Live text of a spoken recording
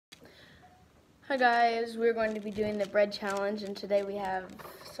Hi guys, we're going to be doing the bread challenge, and today we have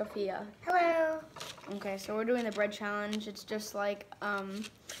Sophia. Hello. Okay, so we're doing the bread challenge. It's just like,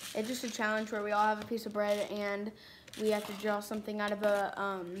 it's just a challenge where we all have a piece of bread and we have to draw something out of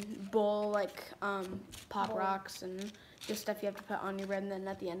a bowl, like Pop Rocks and just stuff you have to put on your bread, and then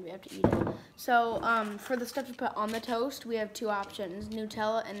at the end we have to eat it. So for the stuff to put on the toast, we have two options,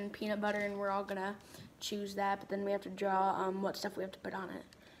 Nutella and peanut butter, and we're all gonna choose that, but then we have to draw what stuff we have to put on it.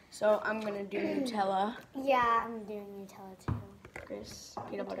 So I'm gonna do Nutella. Yeah, I'm doing Nutella too. Chris,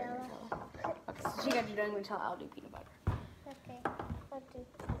 peanut butter and Nutella. Okay, so you guys are doing Nutella, I'll do peanut butter. Okay. I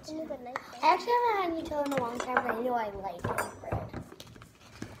actually haven't had Nutella in a long time, but I know I like it bread.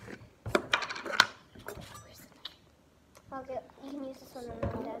 Okay, you can use this one when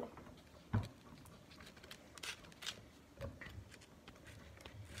I'm done.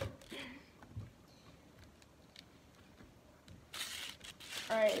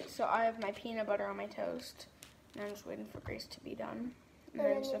 Alright, so I have my peanut butter on my toast, and I'm just waiting for Grace to be done. And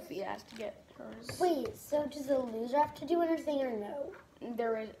then Sophia has to get hers. Wait, so does the loser have to do anything or no?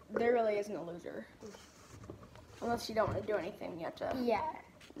 There really isn't a loser. Unless you don't want to do anything, you have to. Yeah.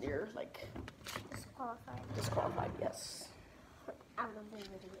 You're like Disqualified. disqualified. Yes. I don't know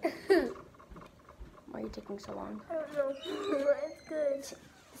the video. Why are you taking so long? I don't know. It's good.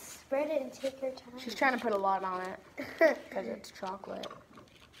 Spread it and take your time. She's trying to put a lot on it because it's chocolate.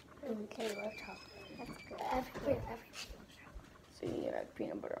 Okay, love chocolate. That's good. Everybody loves chocolate. So you have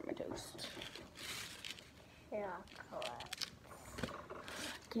peanut butter on my toast. Chocolate.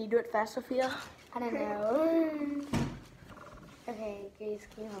 Can you do it fast, Sophia? I don't know. Okay, Grace,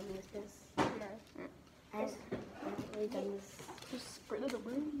 can you help me with this? No. I haven't really done this. Just spread it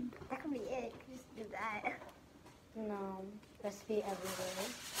around. That could be it. Just do that. No. Recipe everywhere.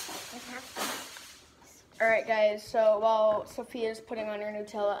 Alright guys, so while Sophia's putting on her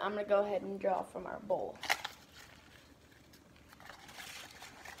Nutella, I'm going to go ahead and draw from our bowl.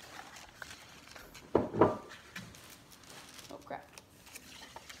 Oh crap.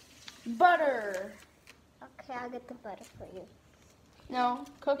 Butter! Okay, I'll get the butter for you. No,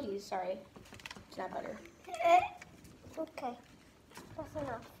 cookies, sorry. It's not butter. Okay. That's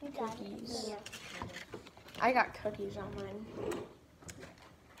enough. You got Cookies. it. Yeah. I got cookies on mine.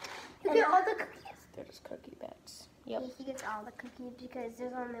 You get all the cookies? They're just cookie bits. Yep. He gets all the cookies because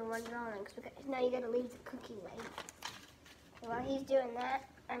there's only one drawing. So now you gotta leave the cookie right. So while he's doing that,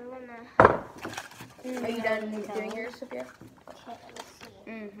 I'm gonna... Are you done doing yours, Sophia? Okay, let me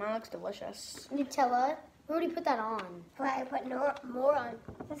see. Mine looks delicious. Nutella? We already put that on. But I put more on.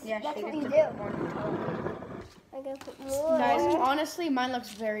 That's she what gets you to do. put more Nutella. I gotta put more. Guys, honestly, mine looks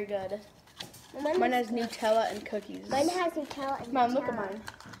very good. Mine has Nutella and cookies. Mine has Nutella and Mom, look at mine.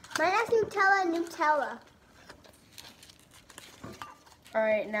 Mine has Nutella and Nutella.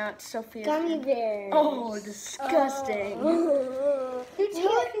 Alright, now it's Sophia's. Gummy bears. Oh, disgusting. Oh.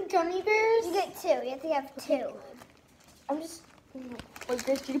 Nutella and gummy bears? You get two. You have to have two. I'm just... Wait,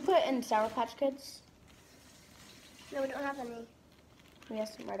 Grace, did you put it in Sour Patch Kids? No, we don't have any. We have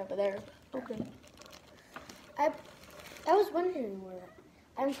some right over there. Okay. I was wondering where.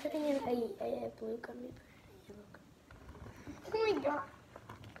 I'm putting in a blue gummy bear. Oh my god.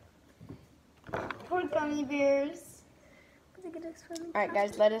 Poor gummy bears. Alright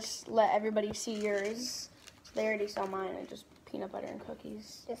guys, let everybody see yours. So they already saw mine, and just peanut butter and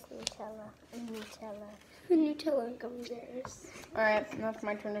cookies. Just Nutella and Nutella. Nutella and gummy bears. Alright, now it's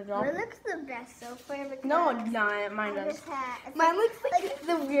my turn to draw. Mine looks the best so far. No, it's not. Mine does. Mine looks like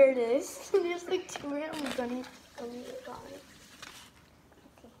the weirdest. There's like two random gummy bears on it.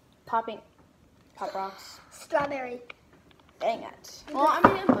 Pop Rocks. Strawberry. Dang it. Well, I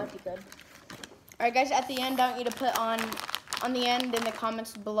mean, it might be good. Alright guys, at the end, I want you to put on the end in the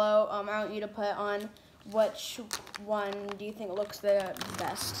comments below, I want you to put on which one do you think looks the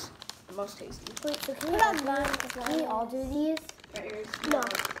best, the most tasty. Wait, so can we all do these? Right, yours. No.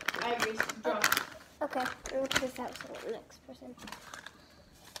 I agree. Draw. Okay, we'll put this out to the next person.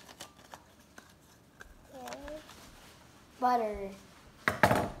 Okay. Butter.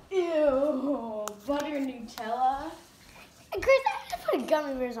 Ew, butter Nutella. Chris, I have to put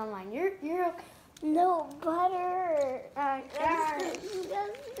gummy bears on mine. You're okay. No, butter.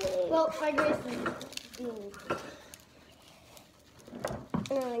 Well, my Grace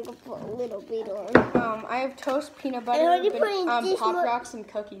I'm gonna go put a little bit on. I have toast, peanut butter, Pop Rocks, and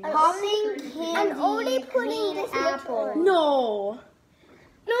cookies. Popping candy. I'm only putting this apple. No.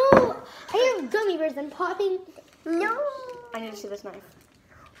 No, I have gummy bears and popping. No. I need to see this knife.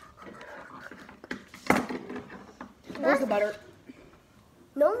 Where's the butter?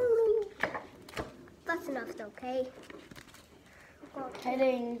 No. That's enough, okay?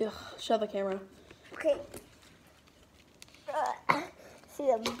 Ugh, show the camera. Okay. See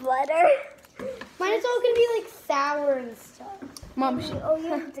the butter? Mine is all gonna be like sour and stuff. Mom, Oh, you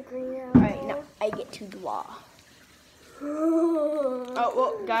have the green apple. alright, now I get to draw. Oh,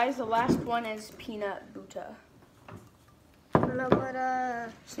 well, guys, the last one is peanut butter. Peanut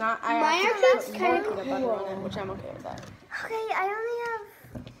butter. It's not, Mine I actually actually is put kinda more peanut butter on cool. it, which I'm okay with that. Okay, I only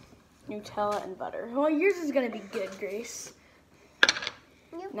have. Nutella and butter. Well, yours is gonna be good, Grace.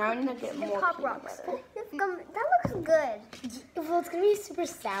 Now I need to get more Pop peanut Rocks. butter. That looks good. Well, it's gonna be super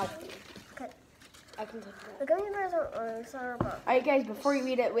sour. Okay. I can take The gummy bears are sour, but Alright, guys, before you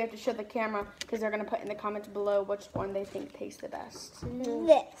eat it, we have to show the camera because they're gonna put in the comments below which one they think tastes the best.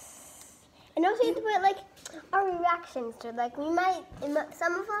 this. And also you have to put like our reactions to like we might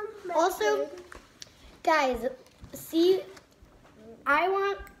some of them. Might Also, be guys, see, I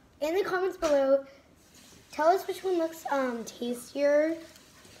want in the comments below. Tell us which one looks tastier.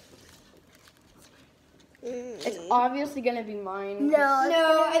 It's obviously gonna be mine. No,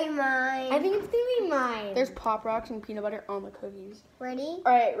 No, it's gonna be mine. I think it's gonna be mine. There's Pop Rocks and peanut butter on the cookies. Ready?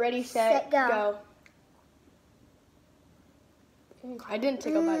 Alright, ready, set, Set, go. go. I didn't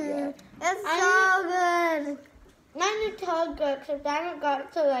take a bite yet. It's so good. Mine is so good because I haven't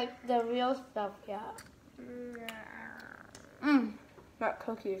got to like the real stuff yet. Mmm, that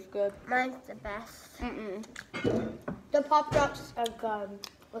cookie is good. Mine's the best. The Pop Rocks are good.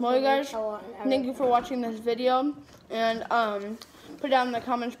 with Well, the you guys, Nutella and thank you everything. for watching this video, and put down in the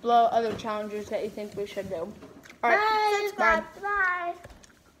comments below other challenges that you think we should do. Alright, Subscribe. Bye.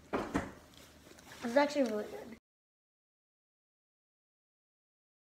 It's actually really good.